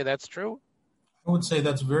 Would you say that's true? I would say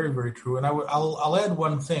that's very, very true. And I'll add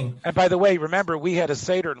one thing. And by the way, remember, we had a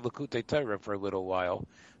Seder in Likutei Torah for a little while.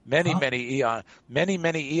 Many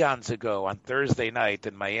eons ago on Thursday night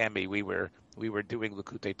in Miami, we were doing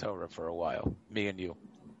Likutei Torah for a while, me and you.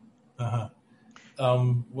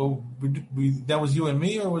 That was you and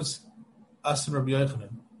me, or was us and Rabbi Yochanan?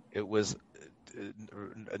 It was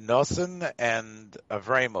Nosson and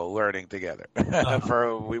Avramo learning together.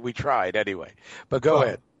 We tried anyway, but go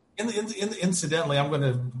ahead. Incidentally, I'm going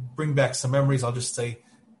to bring back some memories. I'll just say,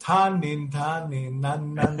 tanin, na na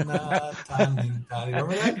na, tanin.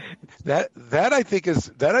 Remember that? That I think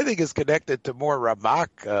is connected to more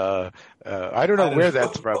Ramak. I don't know where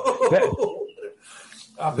that's from.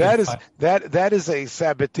 That is a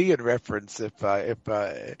Sabbatean reference, if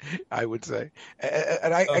I would say.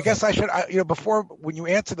 And I guess I should, before, when you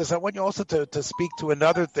answer this, I want you also to speak to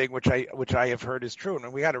another thing which I have heard is true,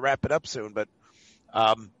 and we got to wrap it up soon. But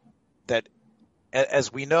that,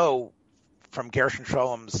 as we know from Gershon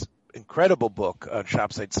Sholom's incredible book on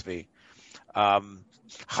Shabsai Tzvi,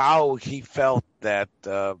 how he felt that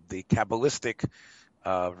the Kabbalistic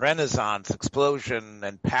renaissance, explosion,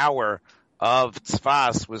 and power of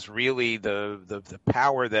Tzfas was really the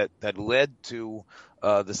power that led to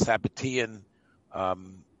the Sabbatean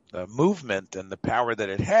movement and the power that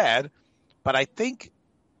it had. But I think,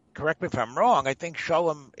 correct me if I'm wrong, I think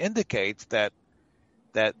Sholem indicates that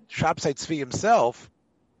Shabsai Tzvi himself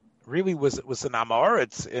really was an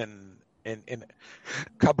Amoritz in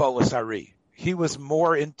Kabbalists. He was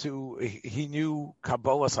more into, he knew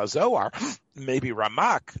Kabbalas Zohar, maybe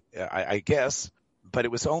Ramak, I guess, but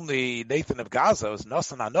it was only Nathan of Gaza, it was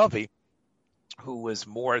Nosson Hanovi, who was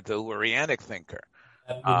more the Lurianic thinker.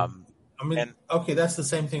 Okay, that's the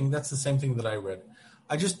same thing. That's the same thing that I read.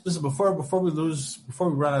 I just, listen, before we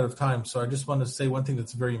run out of time, so I just want to say one thing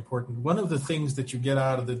that's very important. One of the things that you get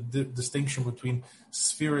out of the distinction between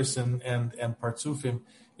Spheris and Partsufim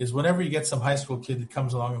is whenever you get some high school kid that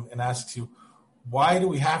comes along and asks you, why do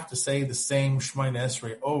we have to say the same Shemona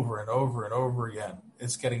Esrei over and over and over again?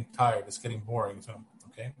 It's getting tired. It's getting boring.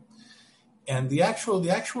 Okay, and the actual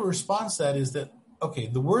response to that is that, okay,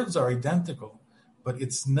 the words are identical, but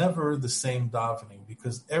it's never the same davening,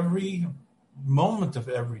 because every moment of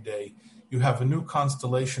every day you have a new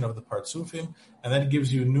constellation of the Partsufim, and that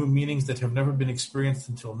gives you new meanings that have never been experienced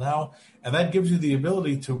until now, and that gives you the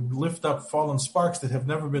ability to lift up fallen sparks that have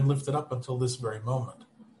never been lifted up until this very moment.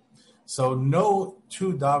 So no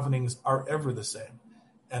two davenings are ever the same,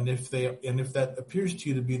 and if that appears to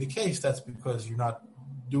you to be the case, that's because you're not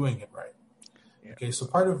doing it right. Yeah. Okay, so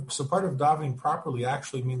part of davening properly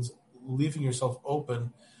actually means leaving yourself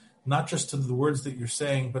open, not just to the words that you're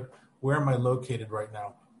saying, but where am I located right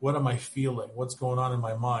now? What am I feeling? What's going on in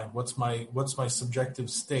my mind? What's my subjective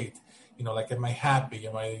state? Like, am I happy?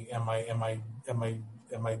 Am I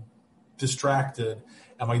distracted?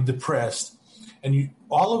 Am I depressed? And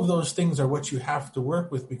all of those things are what you have to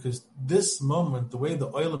work with, because this moment, the way the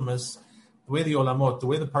olamot, the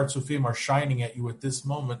way the Partsufim are shining at you at this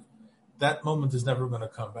moment, that moment is never going to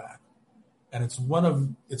come back. And it's one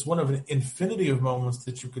of an infinity of moments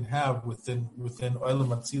that you can have within Olam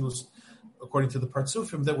Atzilus, according to the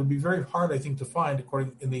Partsufim, that would be very hard, I think, to find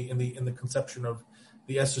according in the conception of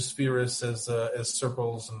the Esser Spheres as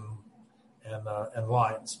circles and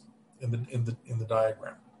lines in the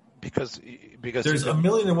diagram. Because there's a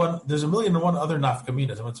million and one other nafkaminas. I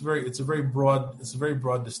mean, it's a very broad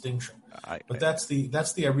distinction. But that's the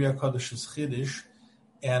Ariya Kadesh's Chiddush.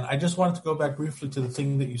 And I just wanted to go back briefly to the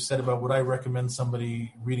thing that you said about would I recommend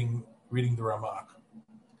somebody reading the Ramak.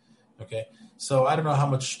 Okay, so I don't know how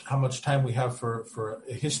much time we have for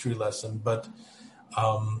a history lesson, but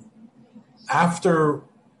after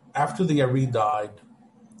the Ari died,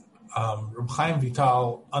 Reb Chaim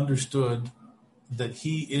Vital understood that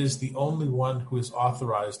he is the only one who is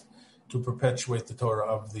authorized to perpetuate the Torah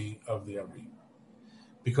of the Ari,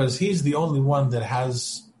 because he's the only one that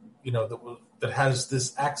has that has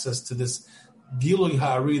this access to this Gilui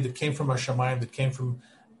Ha'ari that came from Hashemayim, that came from,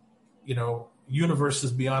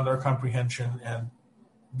 universes beyond our comprehension, and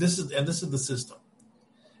this is the system,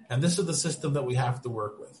 and this is the system that we have to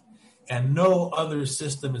work with, and no other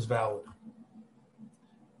system is valid,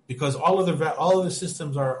 because all of the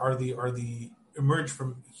systems are the emerge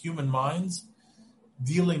from human minds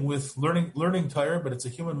dealing with learning Torah, but it's a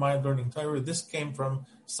human mind learning Torah. This came from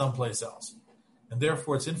someplace else, and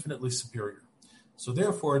therefore it's infinitely superior. So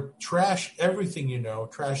therefore, trash everything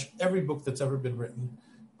trash every book that's ever been written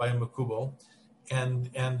by a Makubal, and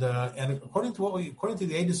according to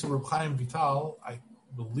the Edus of Reb Chaim Vital, I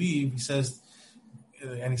believe he says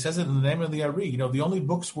it in the name of the Ari. The only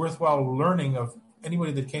books worthwhile learning of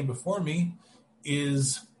anybody that came before me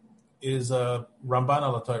is Ramban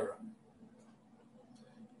al Torah.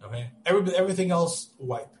 Okay, everything else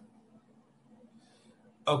wipe.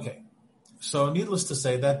 Okay, so needless to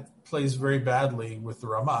say, that plays very badly with the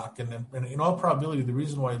Ramak, and in all probability, the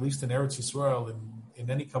reason why, at least in Eretz Yisrael, in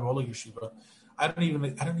any Kabbalah yeshiva, I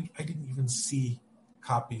didn't even see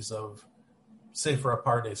copies of Sefer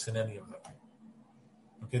Apardes in any of them.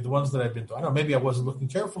 Okay, the ones that I've been to, I don't know, maybe I wasn't looking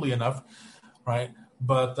carefully enough, right?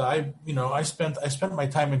 But I spent my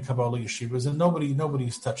time in Kabbalah yeshivas, and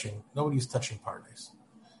nobody's touching Pardes.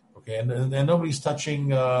 Okay, and nobody's touching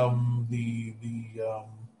the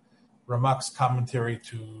Ramak's commentary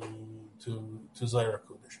to Zohar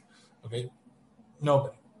Kodesh. Okay,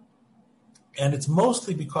 nobody, and it's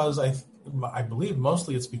mostly because I believe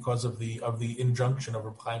mostly it's because of the injunction of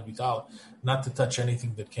Reb Chaim Vital not to touch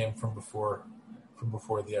anything that came from before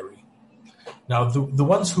the Ari. Now the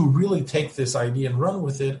ones who really take this idea and run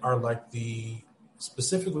with it are like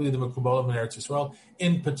specifically the Mekubalim in Eretz Yisrael,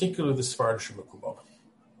 in particular the Sephardic Mekubalim.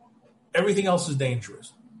 Everything else is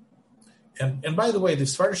dangerous. And by the way, the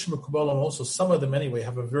Sephardic Mekubalim also, some of them anyway,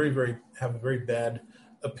 have a very bad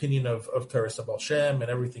opinion of Teres Baal Shem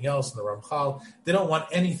and everything else, and the Ramchal. They don't want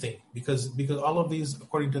anything because all of these,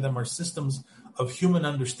 according to them, are systems of human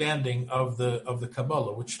understanding of the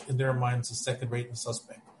Kabbalah, which in their minds is second-rate and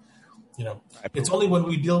suspect. It's only when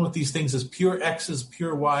we deal with these things as pure X's,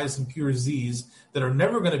 pure Y's, and pure Z's that are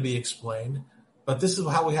never going to be explained. But this is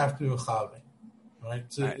how we have to be mechaveh, right?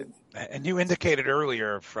 So, and you indicated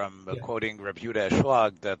earlier from quoting Reb Yehuda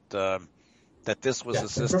Ashlag that this was a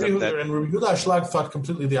system and Reb Yehuda Ashlag thought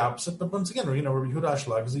completely the opposite. But once again, Reb Yehuda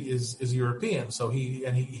Ashlag is European, so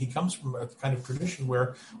he comes from a kind of tradition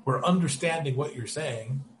where understanding what you're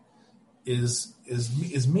saying is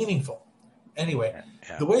meaningful. Anyway,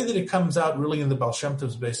 the way that it comes out really in the Baal Shem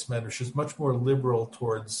Tov's base medrash is much more liberal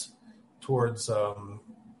towards what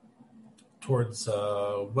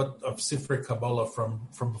of Sifrei Kabbalah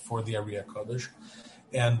from before the Ari HaKadosh.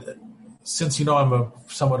 And since I'm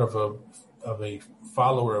somewhat of a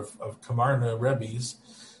follower of Kamarna Rebbe's,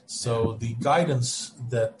 so the guidance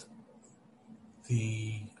that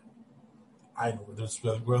I don't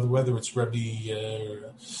know whether it's Rabbi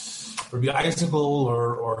Isaac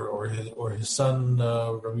or his son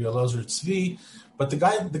Rabbi Elazar Tzvi, but the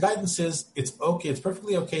guidance is it's okay. It's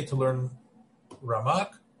perfectly okay to learn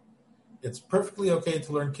Ramak. It's perfectly okay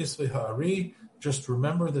to learn Kisvei Ha'ari. Just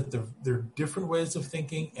remember that there are different ways of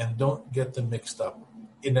thinking, and don't get them mixed up.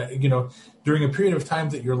 During a period of time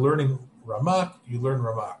that you're learning Ramak, you learn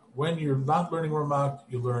Ramak. When you're not learning Ramak,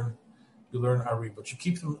 you learn Ari, but you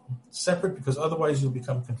keep them separate because otherwise you'll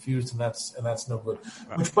become confused, and that's no good.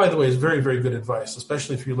 Right. Which, by the way, is very, very good advice,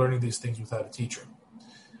 especially if you're learning these things without a teacher.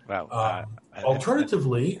 Well,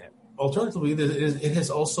 alternatively, it has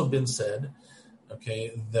also been said,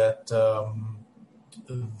 okay, that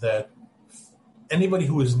anybody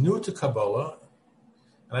who is new to Kabbalah,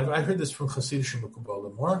 and I heard this from Hasidic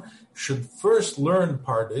Kabbalah more, should first learn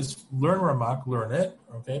Pardes, learn Ramak, learn it,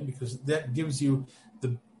 okay, because that gives you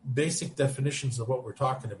the basic definitions of what we're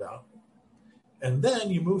talking about, and then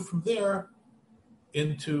you move from there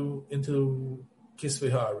into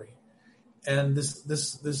Kisvei Ha'ari. And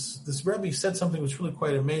this Rebbe said something which was really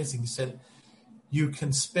quite amazing. He said, you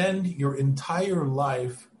can spend your entire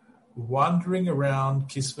life wandering around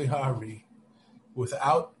Kisvei Ha'ari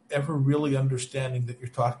without ever really understanding that you're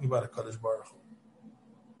talking about a Kadosh Baruch Hu.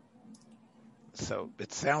 So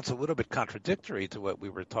it sounds a little bit contradictory to what we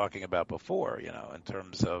were talking about before, in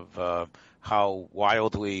terms of how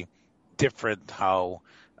wildly different, how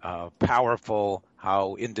powerful,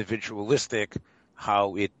 how individualistic,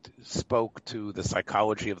 how it spoke to the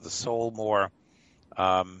psychology of the soul more.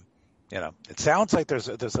 It sounds like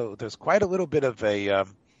there's quite a little bit of a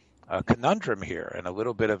conundrum here and a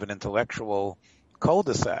little bit of an intellectual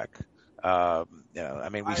cul-de-sac.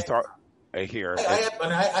 We start here.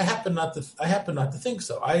 I happen not to think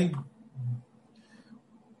so. I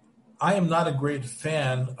am not a great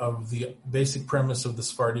fan of the basic premise of the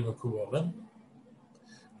Sephardi Mekubalim.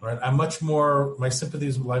 Right, my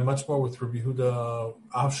sympathies lie much more with Rabbi Yehuda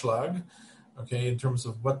Ashlag, okay, in terms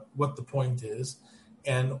of what the point is.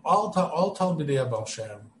 And all Talmidei Baal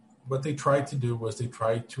Shem, what they tried to do was they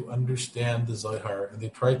tried to understand the Zohar, and they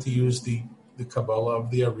tried to use the Kabbalah of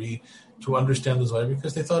the Ari to understand the Zohar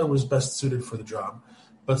because they thought it was best suited for the job.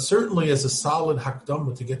 But certainly, as a solid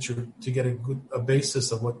hakdama to get a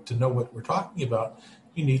basis of to know what we're talking about,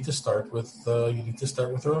 you need to start with a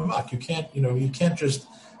Ramak. You can't just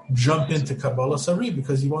jump into Kabbalah Sari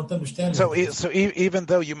because you won't understand it. So even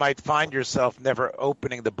though you might find yourself never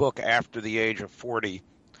opening the book after the age of 40, in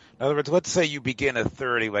other words, let's say you begin at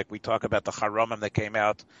 30, like we talk about the Haramim that came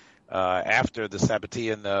out after the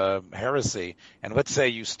Sabbatean heresy, and let's say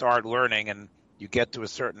you start learning and you get to a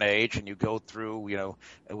certain age and you go through,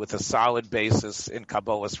 with a solid basis in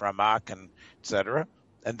Kabbalist Ramak and etc.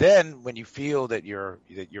 And then when you feel that you're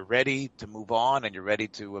ready to move on and you're ready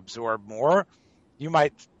to absorb more, you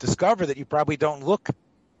might discover that you probably don't look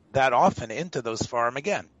that often into those Sfarim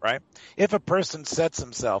again, right? If a person sets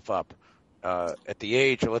himself up at the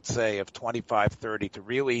age, let's say, of 25, 30 to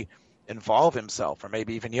really involve himself, or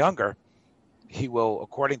maybe even younger, he will,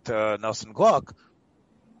 according to Nelson Gluck,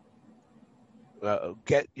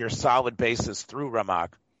 get your solid basis through Ramak,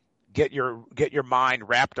 get your mind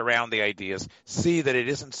wrapped around the ideas, see that it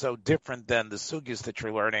isn't so different than the sugyas that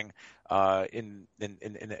you're learning in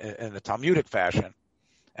a Talmudic fashion,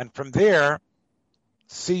 and from there,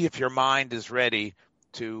 see if your mind is ready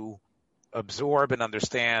to absorb and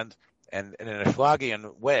understand, and in a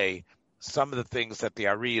Schlagian way, some of the things that the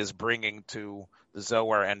Ari is bringing to the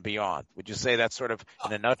Zohar and beyond. Would you say that's sort of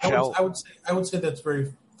in a nutshell? I would say that's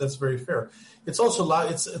very fair. It's also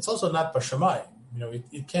it's also not bashamai.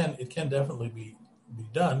 It can definitely be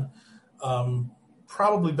done.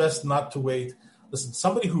 Probably best not to wait. Listen,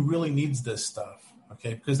 somebody who really needs this stuff,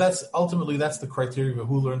 okay, because that's the criteria of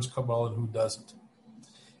who learns Kabbalah and who doesn't.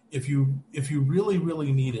 If you really,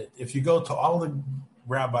 really need it, if you go to all the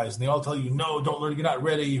rabbis and they all tell you, no, don't learn, you're not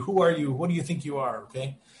ready, who are you, what do you think you are,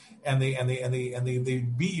 okay? And they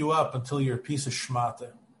beat you up until you're a piece of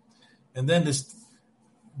shmata. And then this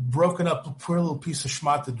broken up poor little piece of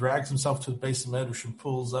shmata drags himself to the base of Medrash and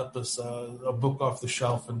pulls up a book off the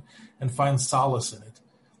shelf and finds solace in it.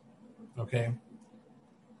 Okay?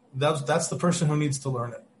 That's the person who needs to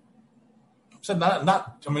learn it. So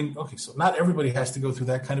so not everybody has to go through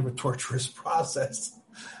that kind of a torturous process.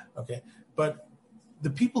 Okay. But the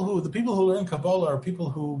people who learn Kabbalah are people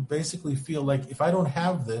who basically feel like, if I don't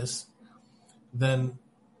have this, then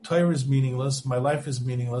Torah is meaningless, my life is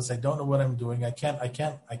meaningless, I don't know what I'm doing, I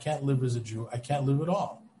can't live as a Jew, I can't live at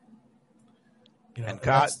all. And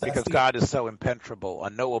God, because God is so impenetrable,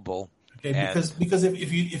 unknowable. Okay, because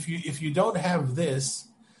if you don't have this,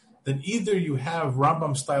 then either you have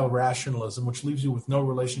Rambam-style rationalism, which leaves you with no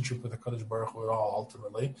relationship with the Kadosh Baruch Hu at all,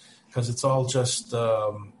 ultimately, because it's all just,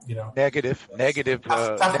 negative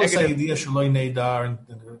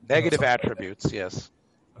attributes, yes.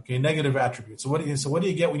 Okay, negative attributes. So what do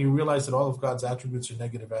you get when you realize that all of God's attributes are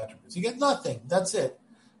negative attributes? You get nothing. That's it.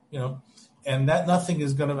 And that nothing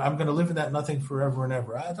I'm going to live in that nothing forever and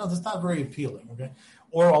ever. That's not very appealing. Okay.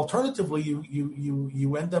 Or alternatively,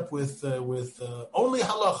 you end up with only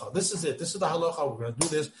halacha. This is it. This is the halacha. We're going to do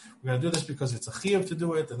this. We're going to do this because it's a chiyuv to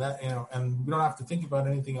do it, and that and we don't have to think about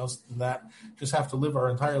anything else than that. Just have to live our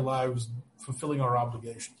entire lives fulfilling our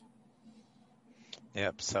obligations.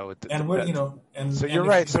 Yep. So so you're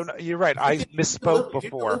right. So you're right. I misspoke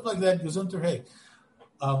before. If you live like that, gesundter, hey.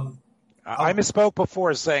 I misspoke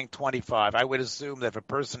before saying 25. I would assume that if a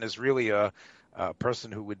person is really a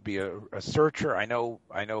person who would be a searcher, I know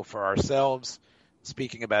for ourselves,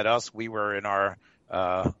 speaking about us, we were in our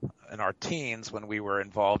teens when we were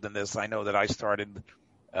involved in this. I know that I started,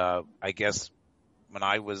 I guess, when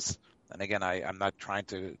I was, and again, I'm not trying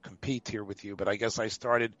to compete here with you, but I guess I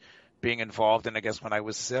started being involved in, I guess, when I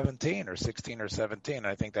was 17 or 16 or 17. And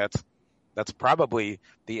I think that's probably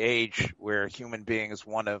the age where human beings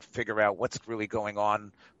want to figure out what's really going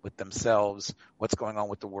on with themselves, what's going on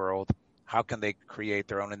with the world, how can they create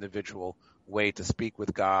their own individual way to speak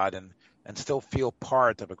with God and still feel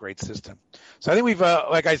part of a great system. So I think we've,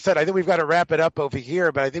 like I said, I think we've got to wrap it up over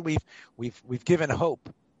here, but I think we've given hope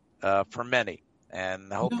for many,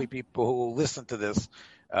 and hopefully people who will listen to this.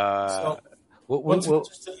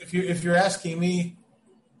 If you're asking me,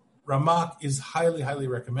 Ramak is highly, highly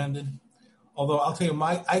recommended. Although I'll tell you,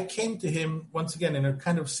 I came to him once again in a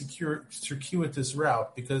kind of circuitous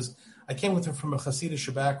route, because I came with him from a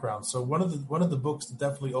Hasidic background. So one of the books that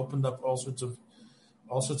definitely opened up all sorts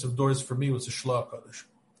of doors for me was the Shloah Kodesh.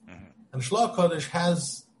 Mm-hmm. And Shloah Kodesh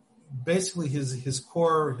has basically his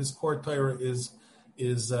core Torah is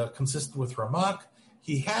consistent with Ramak.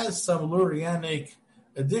 He has some Lurianic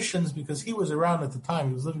additions because he was around at the time.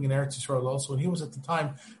 He was living in Eretz Yisrael also, and he was at the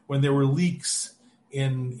time when there were leaks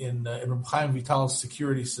in Reb Chaim Vital's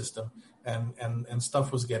security system, and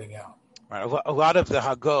stuff was getting out. Right. A lot of the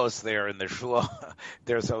Hagos there in the Shul,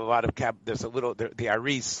 there's a lot of the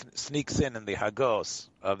Ari sneaks in the Hagos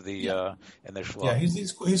of the in the Shul. Yeah,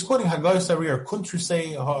 he's quoting Hagos Ari or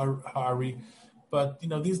Kuntrisei Ari, but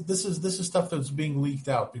this is stuff that's being leaked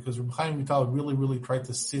out because Reb Chaim Vital really, really tried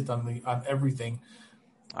to sit on everything.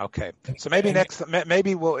 Okay, so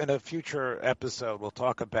maybe we'll in a future episode we'll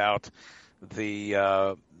talk about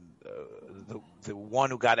the one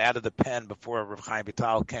who got out of the pen before Rav Chaim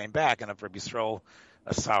Vital came back, and of Rabbi Yisrael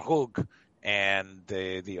Sarhug, and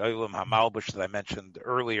the Olam HaMalbush that I mentioned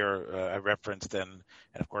earlier, I referenced, and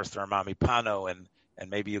of course the Ramami Pano, and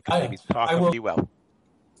maybe you can maybe talk pretty well.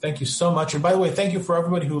 Thank you so much. And by the way, thank you for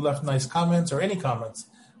everybody who left nice comments or any comments.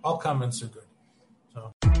 All comments are good.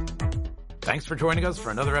 So, thanks for joining us for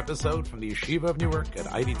another episode from the Yeshiva of Newark at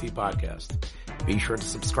IDT Podcast. Be sure to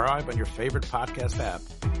subscribe on your favorite podcast app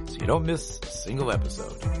so you don't miss a single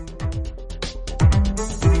episode.